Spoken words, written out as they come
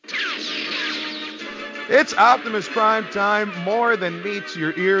It's Optimus Prime time, more than meets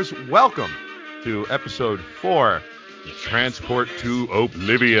your ears. Welcome to episode 4, Transport to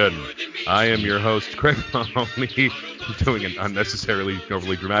Oblivion. I am your host, Craig Mahoney, doing an unnecessarily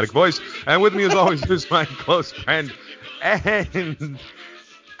overly dramatic voice. And with me, as always, is my close friend and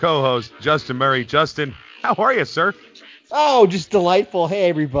co-host, Justin Murray. Justin, how are you, sir? Oh, just delightful. Hey,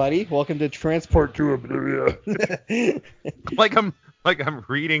 everybody. Welcome to Transport to Oblivion. Like I'm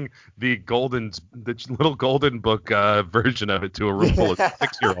reading the little golden book version of it to a room full of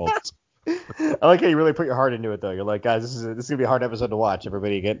 6-year-olds. I like how you really put your heart into it, though. You're like, guys, this is gonna be a hard episode to watch.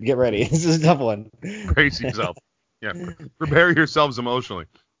 Everybody, get ready. This is a tough one. Brace yourself. Yeah, prepare yourselves emotionally.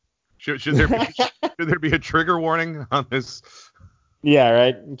 Should there be a trigger warning on this? Yeah,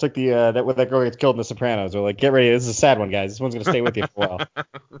 right. It's like that girl gets killed in The Sopranos. They're like, get ready. This is a sad one, guys. This one's gonna stay with you for a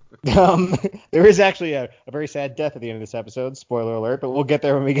while. There is actually a very sad death at the end of this episode. Spoiler alert, but we'll get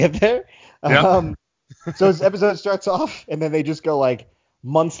there when we get there. Yep. So this episode starts off, and then they just go like,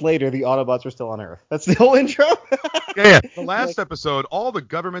 months later, the Autobots are still on Earth. That's the whole intro. Yeah. The last episode, all the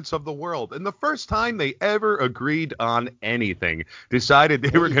governments of the world, and the first time they ever agreed on anything, decided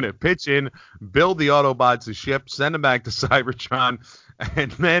they were going to pitch in, build the Autobots a ship, send them back to Cybertron,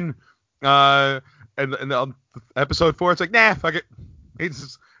 and then episode 4, it's like, nah, fuck it.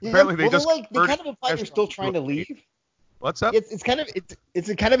 Apparently they just they kind of imply they're still trying to leave. What's up? It's kind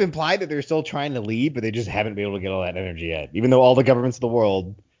of implied that they're still trying to leave, but they just haven't been able to get all that energy yet. Even though all the governments of the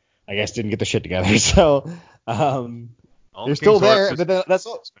world, I guess, didn't get the shit together. So they're still there. But that's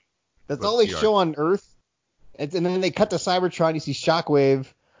all they show on Earth. And then they cut to Cybertron. You see Shockwave,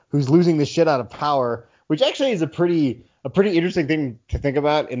 who's losing the shit out of power, which actually is a pretty interesting thing to think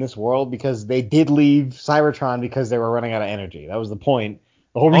about in this world, because they did leave Cybertron because they were running out of energy. That was the point.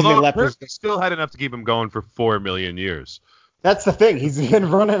 The whole reason they left was they still had enough to keep him going for 4 million years. That's the thing. He's been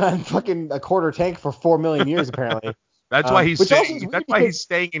running on fucking a quarter tank for 4 million years, apparently. That's why he's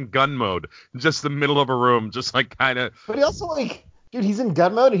staying in gun mode, just the middle of a room, just like kind of. But he also dude, he's in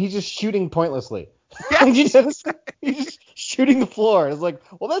gun mode and he's just shooting pointlessly. Yeah. he's just shooting the floor. It's like,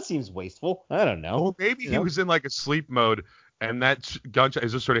 well, that seems wasteful. I don't know. Well, maybe he was in like a sleep mode, and that gunshot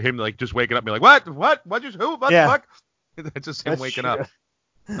is just sort of him like just waking up and be like, what, who, what the fuck? That's just him waking up.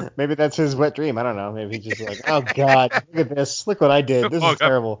 Maybe that's his wet dream. I don't know. Maybe he's just like, oh god, look at this. Look what I did. This is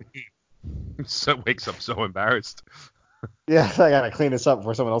terrible. So wakes up so embarrassed. Yeah, I gotta clean this up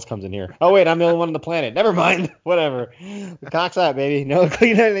before someone else comes in here. Oh wait, I'm the only one on the planet. Never mind. Whatever. The cock's out, baby. No,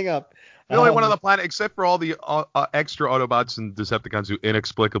 clean anything up. The only one on the planet, except for all the extra Autobots and Decepticons who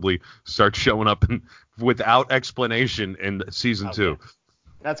inexplicably start showing up without explanation in season 2.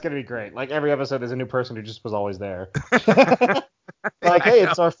 That's gonna be great. Like every episode, there's a new person who just was always there. Like, hey,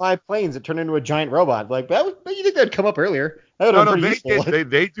 it's our 5 planes that turned into a giant robot. Like, you think that'd come up earlier?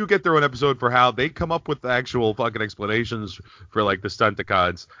 They do get their own episode for how they come up with the actual fucking explanations for like the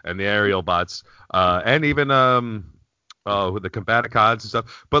Stunticons and the aerial bots, and even with the Combaticons and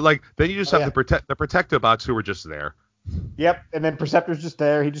stuff. But like, then you just have the Protectobots who were just there. Yep, and then Perceptor's just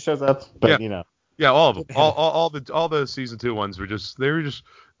there. He just shows up. But you know. Yeah, all of them. all the season 2 ones were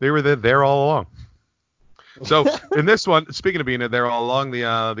there all along. So in this one, speaking of being there all along, the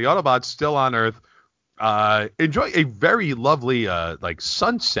Autobots still on Earth, enjoy a very lovely like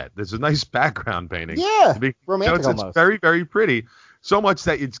sunset. There's a nice background painting. Yeah, romantic almost. It's very, very pretty. So much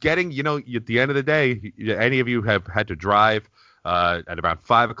that it's getting, at the end of the day, any of you have had to drive at about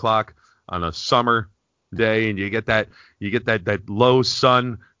 5 o'clock on a summer day, and you get that low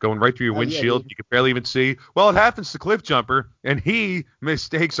sun going right through your windshield. You can barely even see. Well, it happens to Cliffjumper, and he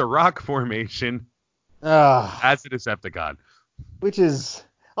mistakes a rock formation as a Decepticon. Which is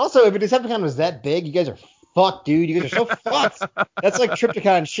also, if a Decepticon was that big, you guys are fucked, dude. You guys are so fucked. That's like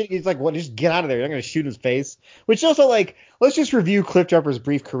Tripticon shit. He's like, what? Just get out of there. You're not gonna shoot his face. Which also, like, let's just review Cliffjumper's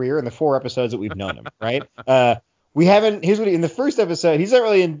brief career in the 4 episodes that we've known him, right? We haven't. Here's what in the first episode. He's not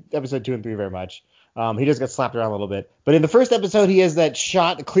really in episode 2 and 3 very much. He just got slapped around a little bit. But in the first episode, he has that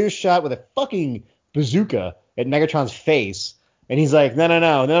shot, a clear shot with a fucking bazooka at Megatron's face. And he's like,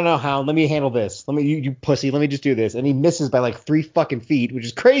 no, Hound, let me handle this. You pussy, let me just do this. And he misses by like 3 fucking feet, which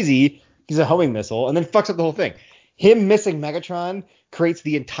is crazy. He's a homing missile, and then fucks up the whole thing. Him missing Megatron creates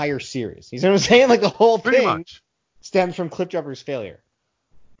the entire series. You know what I'm saying? Like the whole thing stems from Cliffjumper's failure.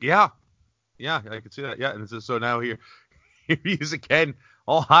 Yeah, I can see that. Yeah, and so now here he is again,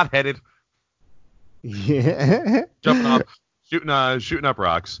 all hot-headed. Yeah. Jumping off, shooting up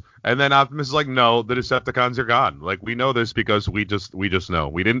rocks. And then Optimus is like, no, the Decepticons are gone. Like, we know this because we just know.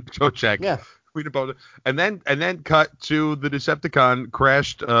 We didn't go check. Yeah. We didn't bother. And then cut to the Decepticon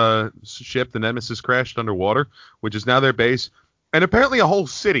crashed ship. The Nemesis crashed underwater, which is now their base. And apparently a whole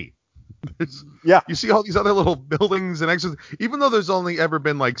city Yeah. You see all these other little buildings and extras, even though there's only ever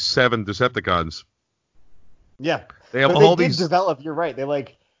been like 7 Decepticons. Yeah. They have But all they did these. develop, you're right. They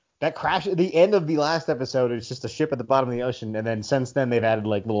like that crash at the end of the last episode, it's just a ship at the bottom of the ocean, and then since then they've added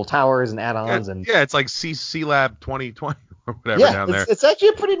like little towers and add-ons and Yeah, it's like Sea Lab 2020 or whatever yeah, down there. it's actually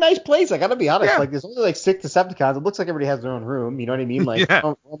a pretty nice place. I gotta be honest. Yeah. Like there's only like 6 Decepticons. It looks like everybody has their own room. You know what I mean? Like Yeah.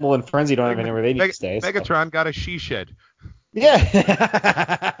 Rumble and Frenzy don't have anywhere they need to stay. So. Megatron got a she-shed. Yeah.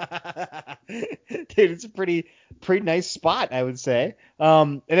 Dude, it's a pretty nice spot, I would say.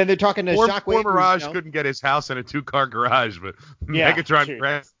 And then they're talking to Shockwave. Poor Mirage couldn't get his house in a 2-car garage, but Yeah, Megatron true.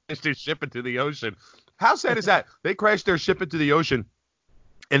 crashed his ship into the ocean. How sad is that? They crashed their ship into the ocean,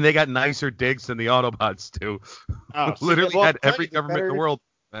 and they got nicer digs than the Autobots do. Oh, Literally well, had I'm telling every you, they're government in better- the world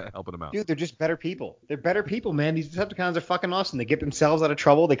helping them out. Dude, they're just better people. They're better people, man. These Decepticons are fucking awesome. They get themselves out of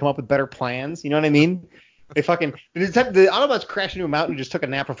trouble. They come up with better plans. You know what I mean? They fucking the Autobots crashed into a mountain and just took a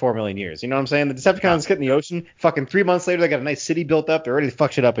nap for 4 million years. You know what I'm saying? The Decepticons get in the ocean. Fucking 3 months later, they got a nice city built up. They're ready to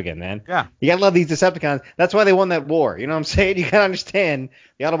fuck shit up again, man. Yeah. You gotta love these Decepticons. That's why they won that war. You know what I'm saying? You gotta understand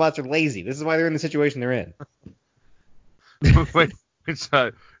the Autobots are lazy. This is why they're in the situation they're in. Wait, it's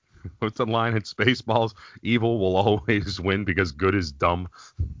what's the line in Spaceballs? Evil will always win because good is dumb.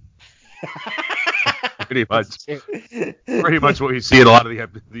 Pretty much what we see in a lot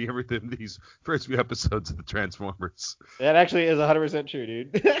of these first few episodes of the Transformers. That actually is 100% true,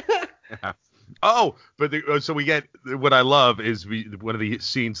 dude. Yeah. Oh, but so we get what I love is one of the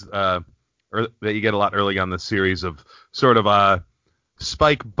scenes that you get a lot early on the series of sort of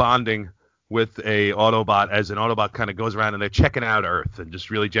Spike bonding with a Autobot as an Autobot kind of goes around and they're checking out Earth and just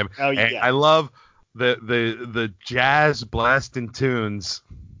really jamming. Oh, yeah. And I love the jazz blasting tunes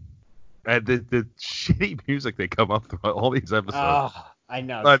and the shitty music they come up through all these episodes. Oh, I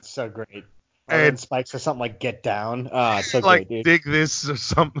know. But- It's so great. and- And Spike says something like "Get down." Oh, it's so like great, dude. dig this or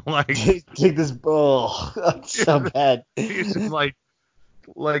something like. Take this. Oh, that's so bad. He's just like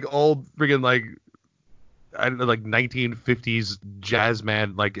old friggin' like I don't know, like 1950s jazz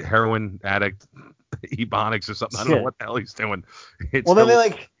man, like heroin addict, Ebonics or something. I don't know what the hell he's doing. It's Well, then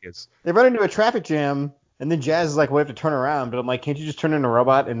hilarious. they run into a traffic jam, and then Jazz is like, "We have to turn around." But I'm like, "Can't you just turn into a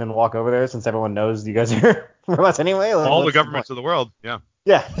robot and then walk over there since everyone knows you guys are robots anyway?" Like, all the what's governments of the world, yeah.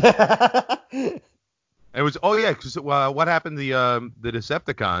 Yeah. It was because what happened? The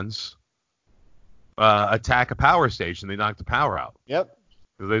Decepticons attack a power station. They knock the power out. Yep.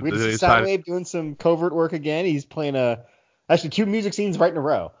 They We just see decided- Soundwave doing some covert work again. He's playing actually 2 music scenes right in a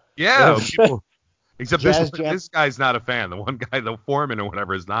row. Yeah, Yeah. people, except Jazz jam. this guy's not a fan. The one guy, the foreman or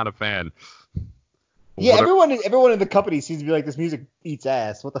whatever, is not a fan. Yeah, What- everyone in the company seems to be like, this music eats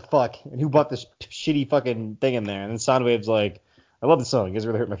ass. What the fuck? And who bought this shitty fucking thing in there? And then Soundwave's like, I love the song. You guys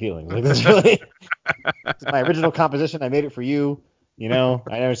really hurt my feelings. Like, this really, it's my original composition. I made it for you. You know,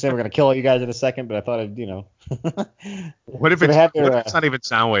 I understand we're gonna kill all you guys in a second, but I thought I'd, What if So they have their, what if it's not even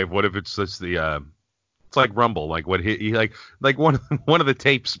Soundwave? What if it's just the it's like Rumble, like what he like one of the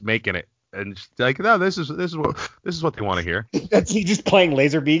tapes making it, and just like, no, this is what they want to hear. That's he just playing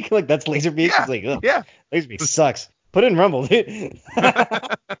Laserbeak. Like, that's Laserbeak. Yeah, It's like, ugh, yeah. Laserbeak sucks. Put in Rumble, dude.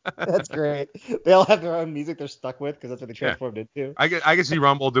 That's great. They all have their own music they're stuck with because that's what they transformed into. I can see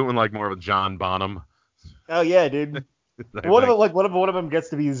Rumble doing like more of a John Bonham. Oh yeah, dude. One of them gets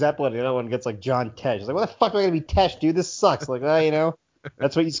to be Zeppelin, the other one gets like John Tesh. It's like, what the fuck am I gonna be Tesh, dude? This sucks. Like,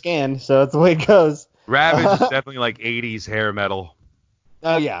 that's what you scanned, so that's the way it goes. Ravage is definitely like 80s hair metal.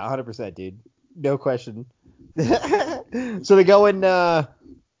 Oh yeah, 100%, dude. No question. So they go in.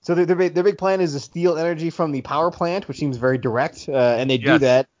 So their big plan is to steal energy from the power plant, which seems very direct, and they do Yes.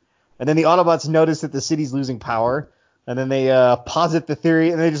 that. And then the Autobots notice that the city's losing power, and then they posit the theory,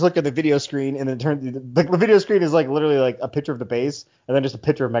 and they just look at the video screen, and then the video screen is like literally like a picture of the base, and then just a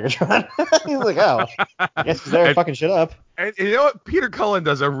picture of Megatron. He's like, oh, I guess they're And- fucking shit up. And you know what? Peter Cullen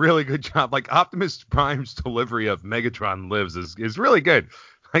does a really good job. Like Optimus Prime's delivery of Megatron Lives is really good.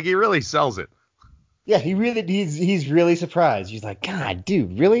 Like he really sells it. Yeah, he's really surprised. He's like, God,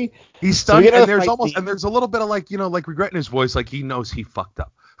 dude, really? He's So we stunned, get and another there's fight scene. there's a little bit of like like regret in his voice, like he knows he fucked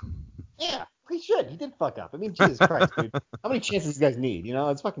up. Yeah, he should. He did fuck up. I mean, Jesus Christ, dude. How many chances these guys need?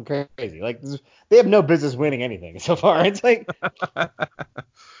 It's fucking crazy. Like, they have no business winning anything so far. It's like,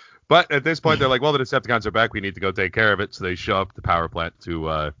 But at this point, they're like, well, the Decepticons are back. We need to go take care of it. So they show up at the power plant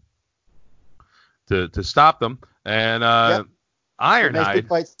to stop them. And Yep. Ironhide, nice big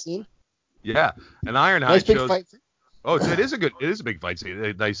fight scene. yeah, and Ironhide Nice big shows. fight scene. Oh, it is a big fight scene.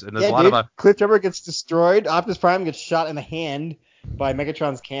 Nice, and there's Yeah, a lot dude. of Cliff Jumper gets destroyed. Optimus Prime gets shot in the hand by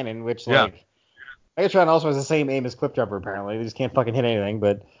Megatron's cannon, which, Yeah. like, Megatron also has the same aim as Cliff Jumper, apparently. They just can't fucking hit anything.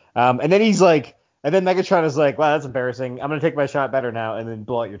 But, and then he's like, and then Megatron is like, wow, that's embarrassing. I'm going to take my shot better now and then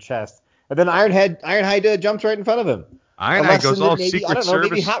blow out your chest. And then Ironhide jumps right in front of him. Ironhide goes all maybe, Secret I don't know, Service.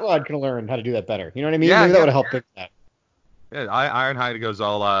 maybe Hot Rod can learn how to do that better. You know what I mean? Yeah, Maybe that would have helped fix that. Yeah, Ironhide goes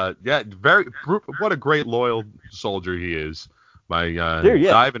all what a great loyal soldier he is by Dude,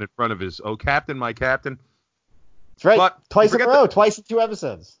 yeah. diving in front of his captain, my captain. That's right. But twice in a row, twice in 2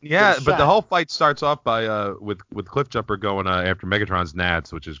 episodes. Yeah, but the whole fight starts off by with Cliffjumper going after Megatron's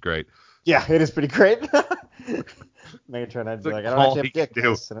nads, which is great. Yeah, it is pretty great. Megatron had to be like, I don't actually have dick.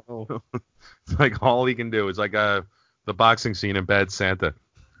 It's like all he can do. It's like the boxing scene in Bad Santa.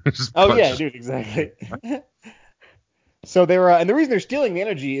 Yeah, dude, exactly. So they're and the reason they're stealing the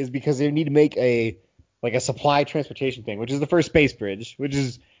energy is because they need to make a supply transportation thing, which is the first space bridge, which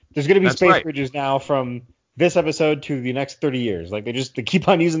is there's going to be space bridges now from this episode to the next 30 years. Like they keep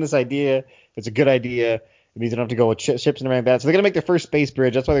on using this idea. It's a good idea. It means they don't have to go with ships and everything like that. So they're going to make their first space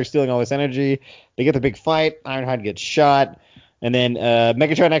bridge. That's why they're stealing all this energy. They get the big fight. Ironhide gets shot. And then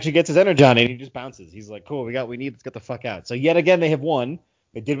Megatron actually gets his energy on it, and he just bounces. He's like, cool, we need, let's get the fuck out. So yet again, they have won.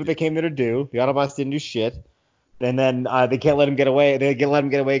 They did what they came there to do. The Autobots didn't do shit. And then they can't let him get away. They can't let him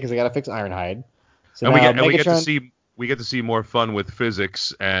get away because they got to fix Ironhide. So and we get to see more fun with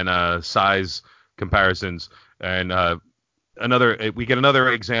physics and size comparisons. And we get another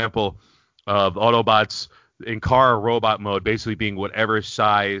example of Autobots in car or robot mode, basically being whatever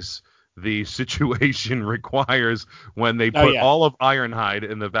size the situation requires when they put all of Ironhide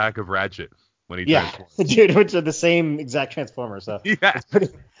in the back of Ratchet when he transforms. Dude, which are the same exact Transformers. So yeah,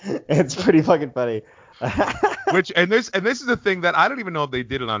 it's pretty fucking funny. This is the thing that I don't even know if they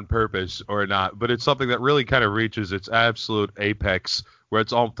did it on purpose or not, but it's something that really kind of reaches its absolute apex where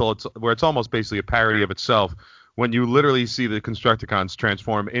it's almost basically a parody of itself when you literally see the Constructicons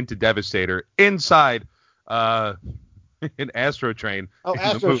transform into Devastator inside an Astro Train. Oh,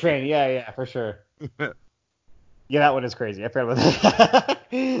 Astro Train, yeah, for sure. Yeah, that one is crazy. I forgot about that.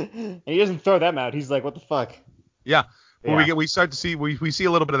 And he doesn't throw them out. He's like, what the fuck? Yeah. Well, we start to see we see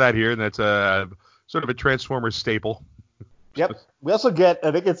a little bit of that here, and that's sort of a Transformers staple. Yep. We also get,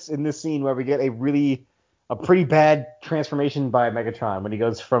 I think it's in this scene where we get a pretty bad transformation by Megatron when he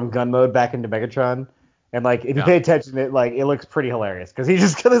goes from gun mode back into Megatron. And like, if you pay attention, it looks pretty hilarious because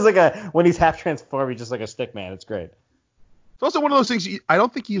when he's half transformed, he's just like a stick man. It's great. It's also one of those things. I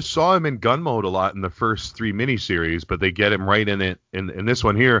don't think you saw him in gun mode a lot in the first 3 miniseries, but they get him right in it in this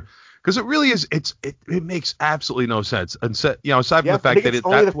one here because it really is. It makes absolutely no sense. And aside from the fact that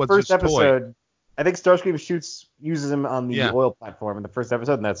that's what's his toy. I think Starscream uses him on the oil platform in the first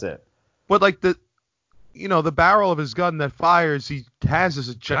episode, and that's it. But like the barrel of his gun that fires, he has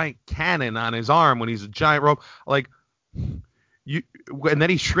this giant cannon on his arm when he's a giant rope. Like and then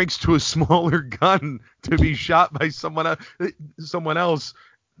he shrinks to a smaller gun to be shot by someone else.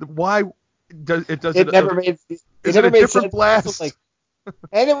 Why does it never made sense. Is it a different blast?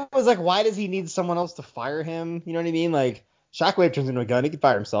 And it was like, why does he need someone else to fire him? You know what I mean? Like, Shockwave turns into a gun. He can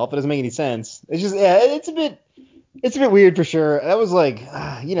fire himself. It doesn't make any sense. It's just, it's a bit weird for sure. That was like,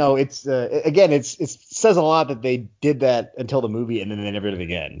 it's again, it says a lot that they did that until the movie and then they never did it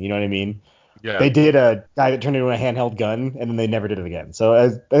again. You know what I mean? Yeah. They did a guy that turned into a handheld gun and then they never did it again. So I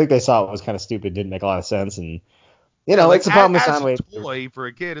think they saw it was kind of stupid, didn't make a lot of sense, and it's the problem with Soundwave. As a toy for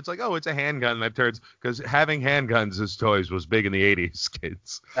a kid, it's like, oh, it's a handgun. And that turns because having handguns as toys was big in the 80s,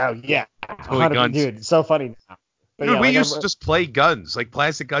 kids. Oh yeah, toy guns, dude. It's so funny now. But dude, we used to just play guns, like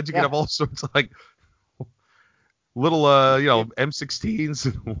plastic guns. You could have all sorts of like little, M16s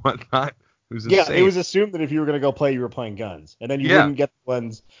and whatnot. It was insane. It was assumed that if you were gonna go play, you were playing guns, and then you wouldn't get the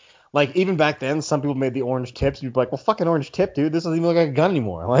ones. Like, even back then, some people made the orange tips. You'd be like, well, fucking orange tip, dude. This doesn't even look like a gun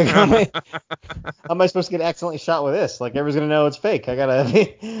anymore. Like, how am I supposed to get accidentally shot with this? Like, everyone's going to know it's fake. I got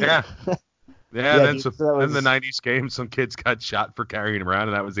to... Yeah. Then the 90s came, some kids got shot for carrying around,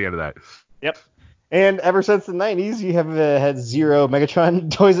 and that was the end of that. Yep. And ever since the 90s, you have had 0 Megatron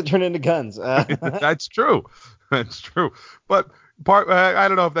toys that turn into guns. That's true. That's true. But... I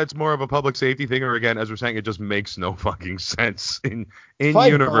don't know if that's more of a public safety thing or, again, as we're saying, it just makes no fucking sense in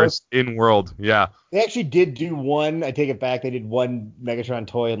universe, in world. Yeah. They actually did do one. I take it back. They did one Megatron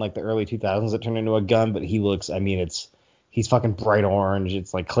toy in like the early 2000s that turned into a gun, but he looks, he's fucking bright orange.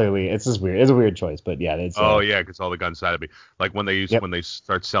 It's like clearly, it's just weird. It's a weird choice, but yeah. It's because all the guns had to be like when they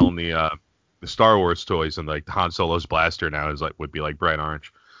start selling the Star Wars toys and like Han Solo's blaster now would be like bright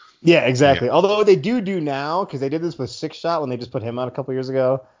orange. Yeah, exactly. Yeah. Although they do now, because they did this with Six Shot when they just put him out a couple years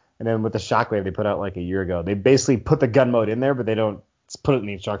ago, and then with the Shockwave they put out like a year ago. They basically put the gun mode in there, but they don't put it in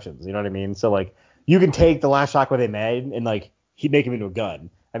the instructions. You know what I mean? So like you can take the last Shockwave they made and like he'd make him into a gun,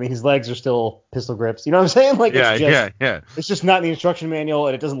 I mean, his legs are still pistol grips. You know what I'm saying? Like, Yeah, it's just, yeah, yeah. it's just not in the instruction manual,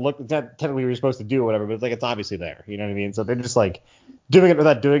 and it doesn't look, it's not technically what you're supposed to do or whatever, but it's like, it's obviously there. You know what I mean? So they're just like doing it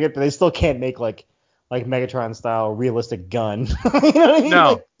without doing it, but they still can't make like Megatron style realistic gun. You know what I mean?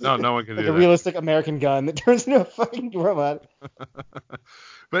 No, no one can Like do a that. realistic American gun that turns into a fucking robot.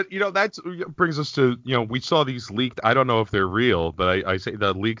 But that brings us to we saw these leaked. I don't know if they're real, but I say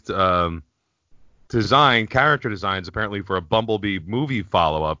the leaked character designs apparently for a Bumblebee movie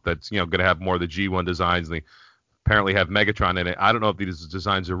follow up that's going to have more of the G1 designs, and they apparently have Megatron in it. I don't know if these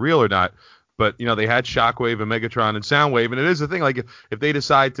designs are real or not, but they had Shockwave and Megatron and Soundwave, and it is a thing. Like if they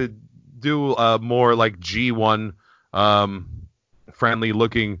decide to do more like G1 friendly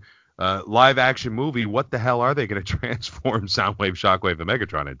looking live action movie, what the hell are they going to transform Soundwave, Shockwave, and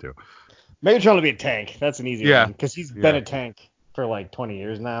Megatron into? Megatron will be a tank. That's an easy Yeah. one because he's been a tank for like 20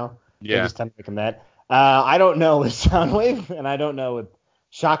 years now. Yeah. They just tend to make him that. I don't know with Soundwave, and I don't know with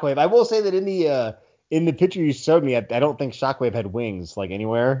Shockwave. I will say that in the picture you showed me, I don't think Shockwave had wings like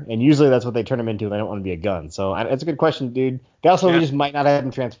anywhere, and usually that's what they turn him into. They don't want to be a gun. So it's a good question, dude. They also just might not have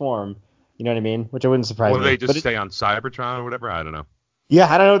him transform. You know what I mean? Which wouldn't surprise me. Or they just stay on Cybertron or whatever. I don't know. Yeah,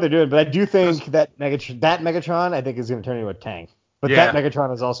 I don't know what they're doing, but I do think that Megatron, I think, is going to turn into a tank. But that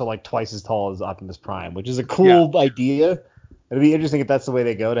Megatron is also like twice as tall as Optimus Prime, which is a cool idea. It'd be interesting if that's the way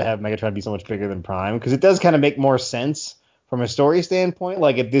they go, to have Megatron be so much bigger than Prime, because it does kind of make more sense from a story standpoint.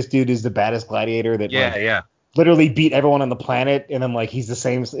 Like if this dude is the baddest gladiator that literally beat everyone on the planet, and then like he's the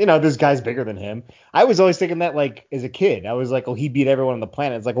same, this guy's bigger than him. I was always thinking that like as a kid, I was like, oh, he beat everyone on the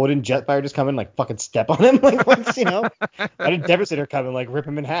planet. It's like, well, didn't Jetfire just come in and like fucking step on him? Like once, I did Devastator come and like rip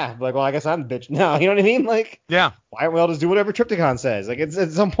him in half. Like, well, I guess I'm the bitch now. You know what I mean? Like, why aren't we all just do whatever Trypticon says? Like it's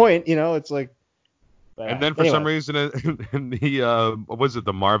at some point, it's like. And then for some reason in the was it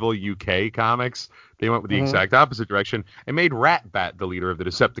the Marvel UK comics, they went with the exact opposite direction and made Rat-Bat the leader of the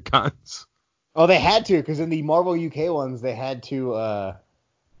Decepticons. Oh, they had to, because in the Marvel UK ones, they had to.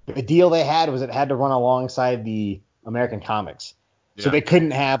 The deal they had was it had to run alongside the American comics, so they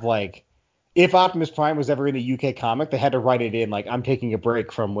couldn't have like, if Optimus Prime was ever in the UK comic, they had to write it in like, I'm taking a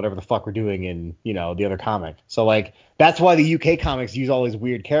break from whatever the fuck we're doing in the other comic. So like that's why the UK comics use all these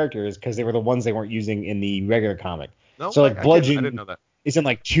weird characters, because they were the ones they weren't using in the regular comic. No, so like Bludgeon I didn't know that. Is in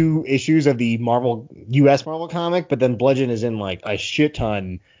like 2 issues of the US Marvel comic, but then Bludgeon is in like a shit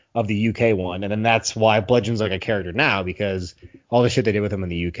ton of the UK one, and then that's why Bludgeon's like a character now, because all the shit they did with him in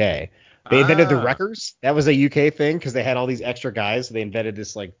the UK. They invented the Wreckers. That was a UK thing, because they had all these extra guys, so they invented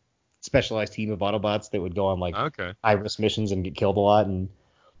this like specialized team of Autobots that would go on like high risk missions and get killed a lot. And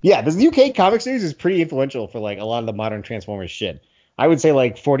yeah, this UK comic series is pretty influential for like a lot of the modern Transformers shit. I would say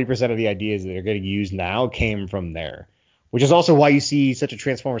like 40% of the ideas that are getting used now came from there, which is also why you see such a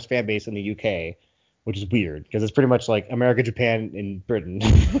Transformers fan base in the UK. Which is weird, because it's pretty much like America, Japan, and Britain.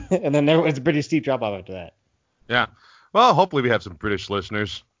 And then it's a pretty steep drop off after that. Yeah. Well, hopefully we have some British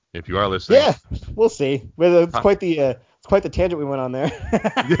listeners, if you are listening. Yeah, we'll see. Well, it's quite the tangent we went on there.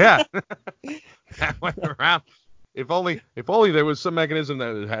 Yeah. That went around. If only there was some mechanism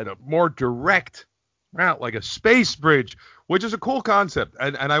that had a more direct route, like a space bridge, which is a cool concept.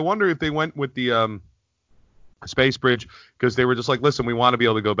 And I wonder if they went with the space bridge, because they were just like, listen, we want to be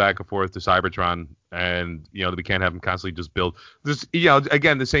able to go back and forth to Cybertron, and we can't have them constantly just build this.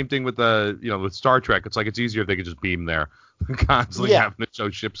 Again, the same thing with the with Star Trek. It's like it's easier if they could just beam there, constantly having to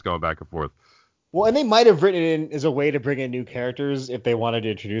show ships going back and forth. Well, and they might have written it in as a way to bring in new characters if they wanted to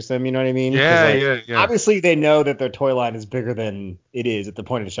introduce them. You know what I mean? Yeah. Obviously, they know that their toy line is bigger than it is at the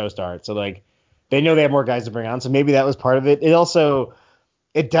point of the show start, so like they know they have more guys to bring on. So maybe that was part of it.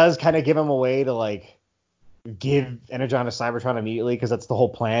 It does kind of give them a way to like give Energon to Cybertron immediately, because that's the whole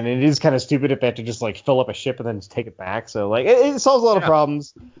plan, and it is kind of stupid if they have to just like fill up a ship and then just take it back. So like it solves a lot of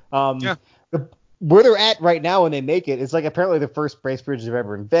problems. Where they're at right now when they make it, it's like apparently the first space bridge they've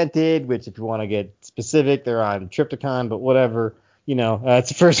ever invented, which if you want to get specific, they're on Trypticon, but whatever, it's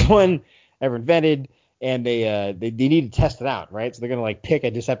the first one ever invented, and they need to test it out, right? So they're gonna like pick a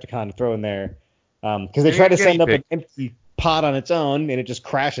Decepticon to throw in there, because they try to send up an empty pod on its own, and it just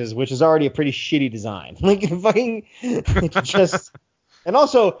crashes, which is already a pretty shitty design. Like fucking, it's just. And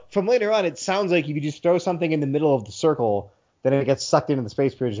also from later on, it sounds like if you just throw something in the middle of the circle, then it gets sucked into the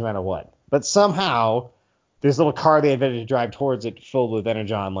space bridge no matter what. But somehow this little car they invented to drive towards it filled with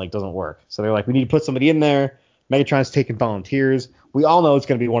Energon like doesn't work. So they're like, we need to put somebody in there. Megatron's taking volunteers. We all know it's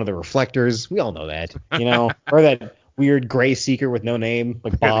going to be one of the reflectors. We all know that, or that weird gray seeker with no name,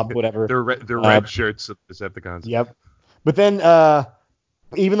 like Bob, whatever. They're red shirts of Decepticons. Yep. But then,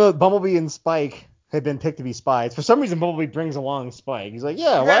 even though Bumblebee and Spike had been picked to be spies, for some reason Bumblebee brings along Spike. He's like,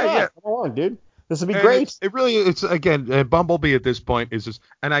 why not? Come along, dude. This would be And great. it's again, Bumblebee at this point is just,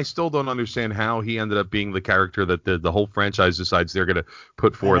 and I still don't understand how he ended up being the character that the whole franchise decides they're going to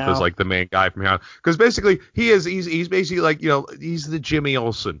put forth as like the main guy from here on. Because basically he's basically like, he's the Jimmy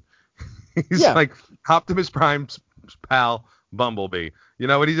Olsen. He's like Optimus Prime's pal, Bumblebee.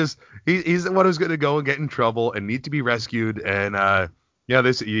 And he's the one who's going to go and get in trouble and need to be rescued. And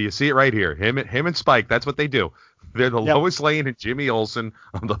this you see it right here. Him and Spike, that's what they do. They're the Lois Lane and Jimmy Olsen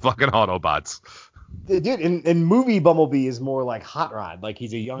of the fucking Autobots. Dude, in movie Bumblebee is more like Hot Rod. Like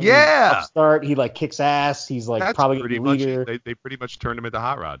he's a young upstart. He like kicks ass. He's like that's probably pretty the leader. Much, they pretty much turned him into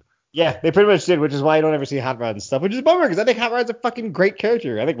Hot Rod. Yeah, they pretty much did, which is why I don't ever see Hot Rod and stuff, which is a bummer because I think Hot Rod's a fucking great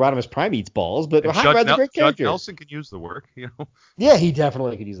character. I think Rodimus Prime eats balls, but Hot Rod's a great character. Judd Nelson can use the work, Yeah, he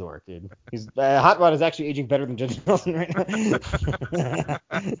definitely could use the work, dude. He's Hot Rod is actually aging better than Judd Nelson right now.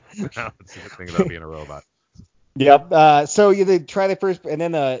 That's the good thing about being a robot. Yep. So they try the first, and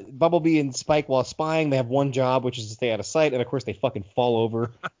then Bumblebee and Spike, while spying, they have one job, which is to stay out of sight, and of course they fucking fall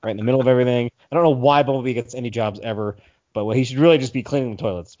over right in the middle of everything. I don't know why Bumblebee gets any jobs ever, but he should really just be cleaning the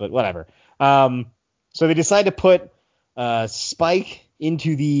toilets. But whatever. So they decide to put Spike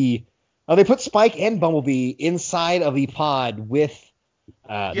into the. Oh, they put Spike and Bumblebee inside of the pod with.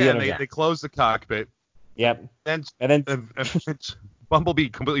 They close the cockpit. Yep. And then. Bumblebee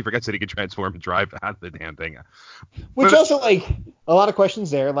completely forgets that he can transform and drive out of the damn thing. Which also, like, a lot of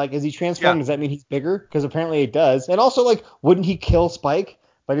questions there. Like, is he transformed? Does that mean he's bigger? Because apparently it does. And also, like, wouldn't he kill Spike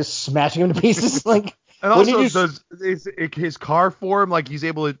by just smashing him to pieces? Like, and also, is his car form, like, he's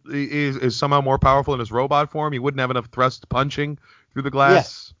able to, is somehow more powerful in his robot form? He wouldn't have enough thrust punching through the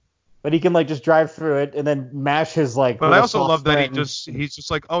glass. Yeah. But he can, like, just drive through it and then mash his, like. But I also love that he's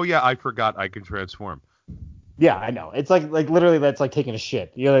just like, oh, yeah, I forgot I can transform. Yeah, I know. It's like literally that's like taking a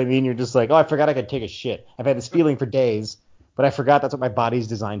shit. You know what I mean? You're just like, oh, I forgot I could take a shit. I've had this feeling for days, but I forgot that's what my body's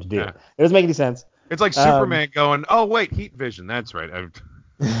designed to do. Yeah. It doesn't make any sense. It's like Superman going, oh, wait, heat vision. That's right.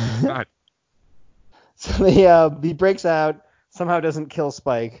 God. So he breaks out, somehow doesn't kill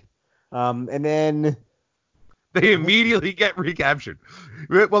Spike, and then... They immediately get recaptured.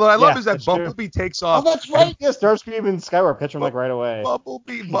 Well, what I love is that Bumblebee takes off. Oh, that's right. Yeah, Starscream and Skywarp catch him like right away.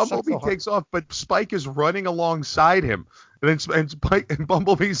 Bumblebee takes off, but Spike is running alongside him, and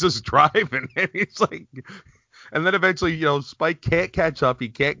Bumblebee's just driving, and he's like, and then eventually, Spike can't catch up. He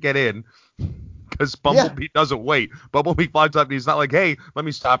can't get in because Bumblebee doesn't wait. Bumblebee flies up, and he's not like, hey, let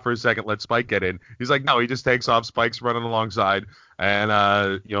me stop for a second, let Spike get in. He's like, no, he just takes off. Spike's running alongside, and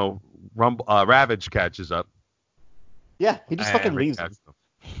Ravage catches up. Yeah, he just fucking leaves him.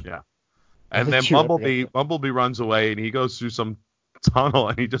 Yeah. And then Bumblebee runs away, and he goes through some tunnel,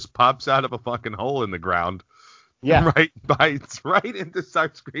 and he just pops out of a fucking hole in the ground. Yeah. It's right into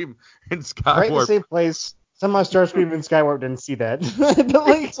Starscream and Skywarp. Right in the same place. Somehow Starscream and Skywarp didn't see that.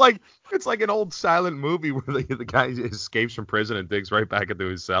 But it's like an old silent movie where the guy escapes from prison and digs right back into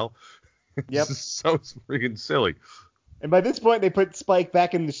his cell. Yep. It's so freaking silly. And by this point, they put Spike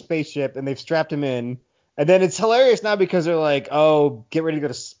back in the spaceship, and they've strapped him in. And then it's hilarious now because they're like, oh, get ready to go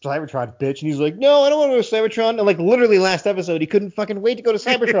to Cybertron, bitch. And he's like, no, I don't want to go to Cybertron. And like literally last episode, he couldn't fucking wait to go to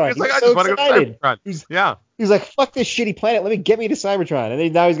Cybertron. He's like, I just want to go to Cybertron. He's like, fuck this shitty planet. Let me get me to Cybertron. And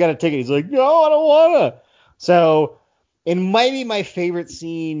then now he's got a ticket. He's like, no, I don't want to. So it might be my favorite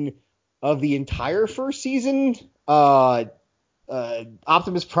scene of the entire first season. Optimus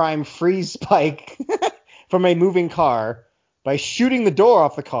Prime frees Spike from a moving car by shooting the door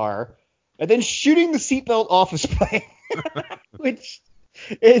off the car. And then shooting the seatbelt off of Spike, which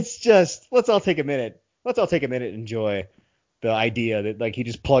it's just, let's all take a minute and enjoy the idea that like he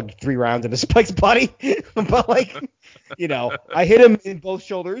just plugged 3 rounds into Spike's body. But like, I hit him in both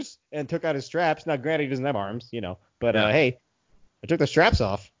shoulders and took out his straps. Now, granted, he doesn't have arms, but hey, I took the straps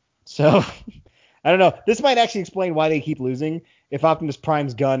off. So I don't know. This might actually explain why they keep losing. If Optimus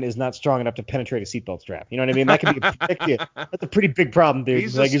Prime's gun is not strong enough to penetrate a seatbelt strap, you know what I mean? That could be that's a pretty big problem, dude.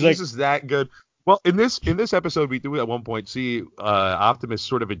 He's just that good. Well, in this episode, we do at one point see Optimus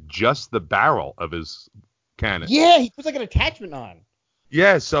sort of adjust the barrel of his cannon. Yeah, he puts like an attachment on.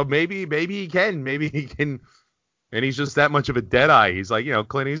 Yeah, so maybe he can, and he's just that much of a deadeye. He's like,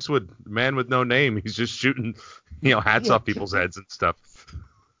 Clint Eastwood, man with no name. He's just shooting, hats off people's heads and stuff.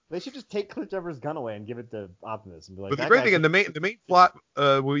 They should just take Cliff Jeffer's gun away and give it to Optimus and be like. But the great thing, and the main plot,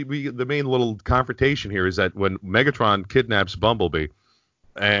 the main little confrontation here is that when Megatron kidnaps Bumblebee,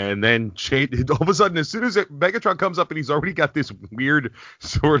 And then all of a sudden, as soon as Megatron comes up and he's already got this weird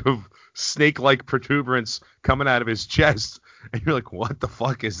sort of snake-like protuberance coming out of his chest, and you're like, what the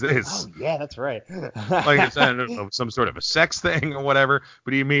fuck is this? Oh, yeah, that's right. Like it's, I don't know, some sort of a sex thing or whatever,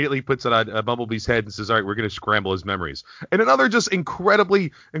 but he immediately puts it on Bumblebee's head and says, all right, we're going to scramble his memories. And another just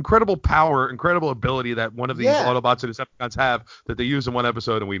incredible power, incredible ability that one of these Autobots and Decepticons have that they use in one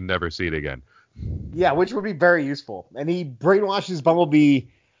episode and we never see it again. Yeah, which would be very useful. And he brainwashes Bumblebee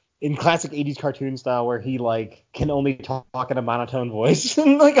in classic 80s cartoon style where he, like, can only talk in a monotone voice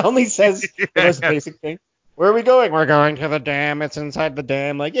and, like, only says the most basic thing. Where are we going? We're going to the dam. It's inside the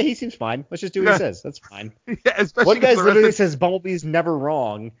dam. Like, yeah, he seems fine. Let's just do what he says. That's fine. Yeah, especially one guy literally says Bumblebee's never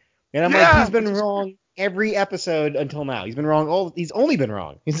wrong. And I'm like, he's been wrong every episode until now. He's been wrong. He's only been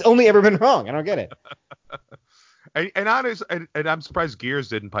wrong. He's only ever been wrong. I don't get it. And I'm surprised Gears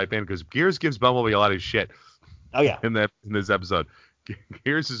didn't pipe in because Gears gives Bumblebee a lot of shit. Oh yeah. In this episode,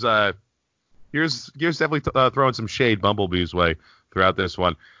 Gears definitely throwing some shade Bumblebee's way throughout this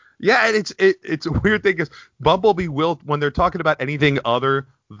one. Yeah, and it's a weird thing because Bumblebee will, when they're talking about anything other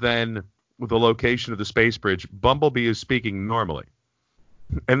than the location of the space bridge, Bumblebee is speaking normally,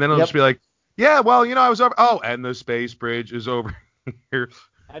 and then he'll just be like, yeah, well, I was over. Oh, and the space bridge is over here.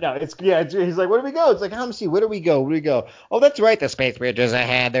 I know. He's like, where do we go? It's like, see, where do we go? Where do we go? Oh, that's right. The space bridge is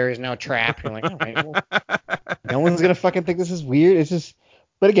ahead. There is no trap. You're like, all right, well, no one's going to fucking think this is weird. It's just,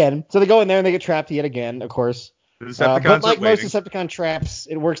 but again, so they go in there and they get trapped yet again, of course. But like most Decepticon traps,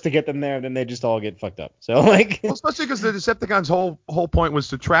 it works to get them there, and then they just all get fucked up. So like, well, especially because the Decepticons' whole point was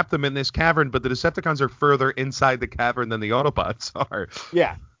to trap them in this cavern, but the Decepticons are further inside the cavern than the Autobots are.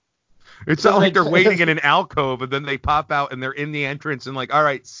 Yeah. It's not like they're waiting in an alcove and then they pop out and they're in the entrance and like, all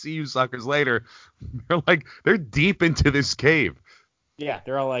right, see you suckers later. They're deep into this cave. Yeah,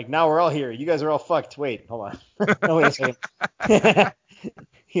 they're all like, now we're all here. You guys are all fucked. Wait, hold on. Oh, wait a second.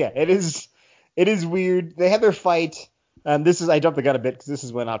 Yeah, it is weird. They have their fight. I jumped the gun a bit because this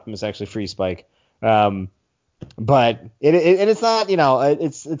is when Optimus actually frees Spike. But it's not,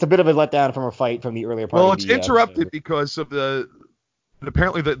 it's a bit of a letdown from a fight from the earlier part. Well, it's interrupted because of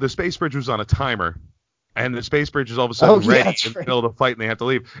apparently the space bridge was on a timer, and the space bridge is all of a sudden ready in the middle of the fight, and they have to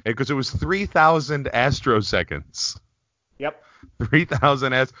leave because it was 3,000 astroseconds. Yep.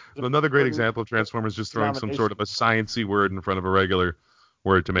 3,000 another great example of Transformers just throwing some sort of a sciencey word in front of a regular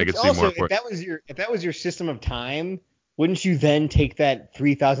word to make it seem more important. If that was your system of time, wouldn't you then take that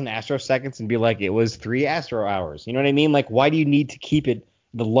 3,000 astroseconds and be like, it was 3 astro hours? You know what I mean? Like, why do you need to keep it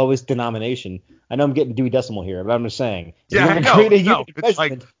the lowest denomination? I know I'm getting Dewey Decimal here, but I'm just saying. Yeah,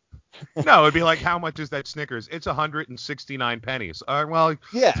 it'd be like, how much is that Snickers? It's 169 pennies. Well,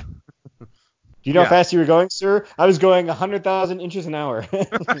 yeah. Do you know how fast you were going, sir? I was going 100,000 inches an hour.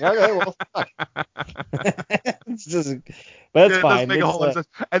 Okay, well, fuck. But that's fine. Make a whole lot of sense.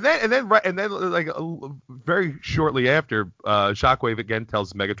 And then, like very shortly after, Shockwave again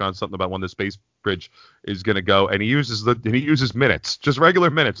tells Megatron something about when the space bridge is gonna go, and he uses minutes, just regular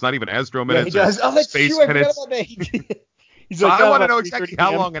minutes, not even astro minutes. Yeah, he does. Oh, that's space true. minutes. I forgot about that. He's like, I want to know exactly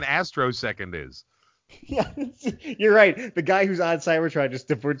how long an astrosecond is. Yeah, you're right. The guy who's on Cybertron just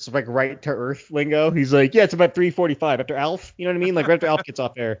diverts like right to Earth lingo. He's like, yeah, it's about 3:45 after Alf. You know what I mean? Like right after Alf gets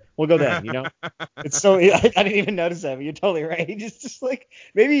off air, we'll go then. It's so I didn't even notice that, but you're totally right. He just like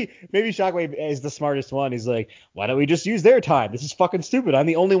maybe Shockwave is the smartest one. He's like, why don't we just use their time? This is fucking stupid. I'm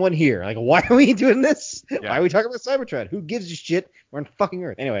the only one here. Like, why are we doing this? Yeah. Why are we talking about Cybertron? Who gives a shit? We're on fucking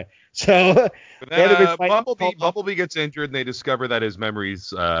Earth anyway. So Bumblebee gets injured, and they discover that his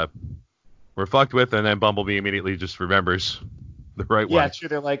memories were fucked with, and then Bumblebee immediately just remembers the right one. Yeah, true.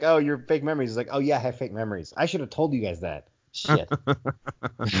 They're like, oh, your fake memories. He's like, oh, yeah, I have fake memories. I should have told you guys that. Shit.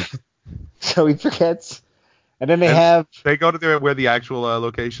 So he forgets. And then they go to where the actual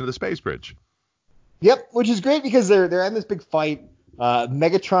location of the space bridge. Yep, which is great because they're having this big fight.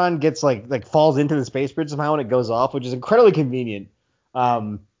 Megatron gets like falls into the space bridge somehow and it goes off, which is incredibly convenient.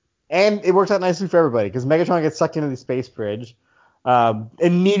 And it works out nicely for everybody because Megatron gets sucked into the space bridge.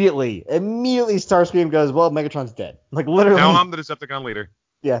 Immediately Starscream goes, well, Megatron's dead. Like literally. Now I'm the Decepticon leader.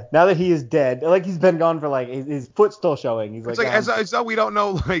 Yeah, now that he is dead, like he's been gone for like his foot's still showing. He's as though we don't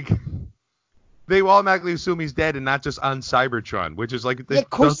know, like they automatically assume he's dead and not just on Cybertron, which is like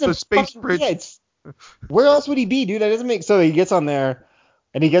the space bridge. Yeah, where else would he be, dude? That doesn't make. So he gets on there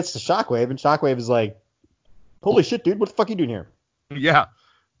and he gets to Shockwave, and Shockwave is like, holy shit, dude, what the fuck are you doing here? Yeah,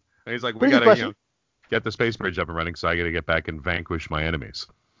 and he's like, we gotta get the space bridge up and running, so I gotta get back and vanquish my enemies.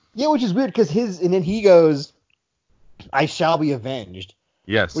 Yeah, which is weird because and then he goes, I shall be avenged.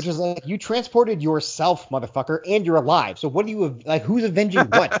 Yes. Which is like, you transported yourself, motherfucker, and you're alive. So what do you, like, who's avenging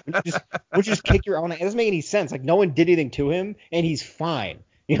what? Would you just kick your own? It doesn't make any sense. Like, no one did anything to him, and he's fine.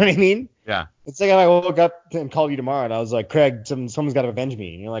 You know what I mean? Yeah. It's like if I woke up and called you tomorrow, and I was like, Craig, someone's got to avenge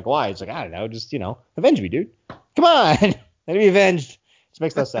me. And you're like, why? It's like, I don't know, just, avenge me, dude. Come on. Let me be avenged. Which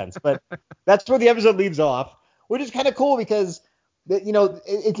makes no sense. But that's where the episode leaves off, which is kind of cool because,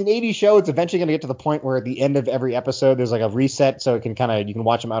 it's an 80s show. It's eventually going to get to the point where at the end of every episode, there's like a reset, so it can you can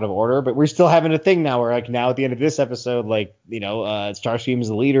watch them out of order. But we're still having a thing now where, like, now at the end of this episode, like, Starscream is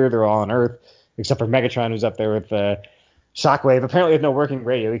the leader. They're all on Earth, except for Megatron, who's up there with Shockwave. Apparently, with no working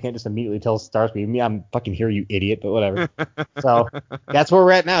radio, he can't just immediately tell Starscream, I'm fucking here, you idiot, but whatever. So that's where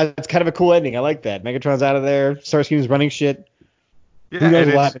we're at now. It's kind of a cool ending. I like that. Megatron's out of there. Starscream's running shit. Yeah, who knows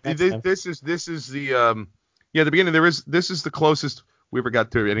and what happens next time? this is the the beginning. This is the closest we ever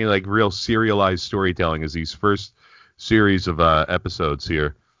got to any like real serialized storytelling, is these first series of episodes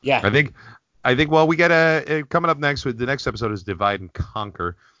here. Yeah. I think well, we get coming up next with the next episode is Divide and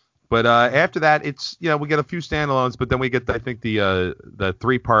Conquer. But after that, it's we get a few standalones, but then we get I think the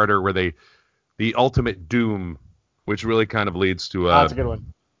 3-parter where the Ultimate Doom, which really kind of leads to that's a good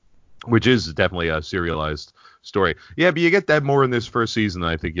one. Which is definitely a serialized story. Yeah, but you get that more in this first season than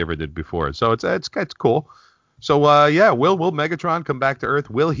I think you ever did before. So it's cool. So will Megatron come back to Earth?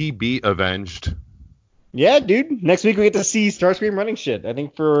 Will he be avenged? Yeah, dude. Next week we get to see Starscream running shit. I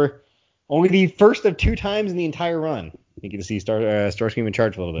think for only the first of 2 times in the entire run. You get to see Starscream in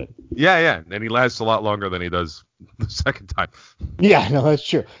charge a little bit. Yeah, and he lasts a lot longer than he does the second time. Yeah, no, that's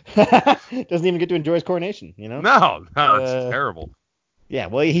true. Doesn't even get to enjoy his coronation, No, it's terrible. Yeah,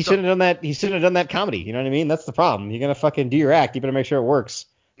 well, he shouldn't have done that. He shouldn't have done that comedy. You know what I mean? That's the problem. You're gonna fucking do your act. You better make sure it works.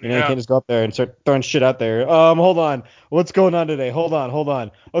 You can't just go up there and start throwing shit out there. Hold on. What's going on today? Hold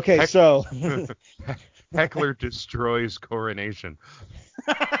on. Okay, so Heckler destroys coronation.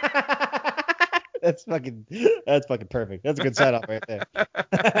 That's fucking perfect. That's a good setup right there.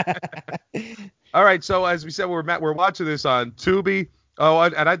 All right, so as we said, we're watching this on Tubi. Oh,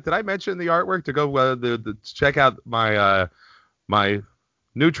 and did I mention the artwork to go to check out my my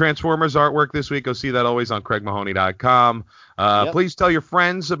new Transformers artwork this week? Go see that always on CraigMahoney.com. Yep. Please tell your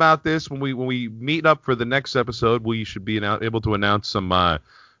friends about this. When we meet up for the next episode, we should be able to announce some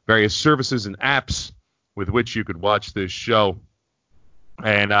various services and apps with which you could watch this show.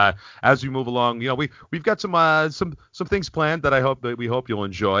 And as we move along, we've got some things planned that we hope you'll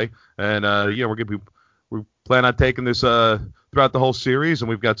enjoy. And we plan on taking this throughout the whole series, and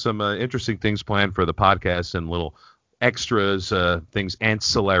we've got some interesting things planned for the podcast and little extras, things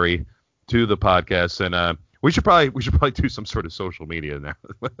ancillary to the podcast. And we should probably do some sort of social media now.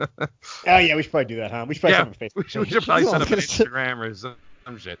 Oh yeah, we should probably do that, huh? We should probably set up a Facebook. We should probably set up an Instagram or some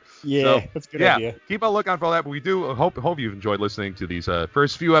shit. Yeah, that's a good idea. Keep a lookout for all that. But we do hope you've enjoyed listening to these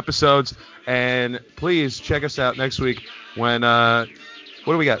first few episodes. And please check us out next week when what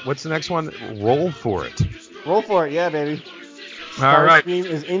do we got? What's the next one? Roll for it. Roll for it, yeah, baby. All right. Starscream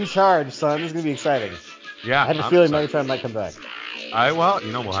is in charge, son. This is gonna be exciting. Yeah. I have a feeling Megatron might come back.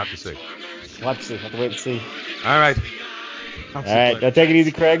 We'll have to see. We'll have to see. We'll have to wait and see. All right. All right. Now take it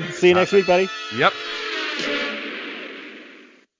easy, Craig. See you next week, buddy. Yep.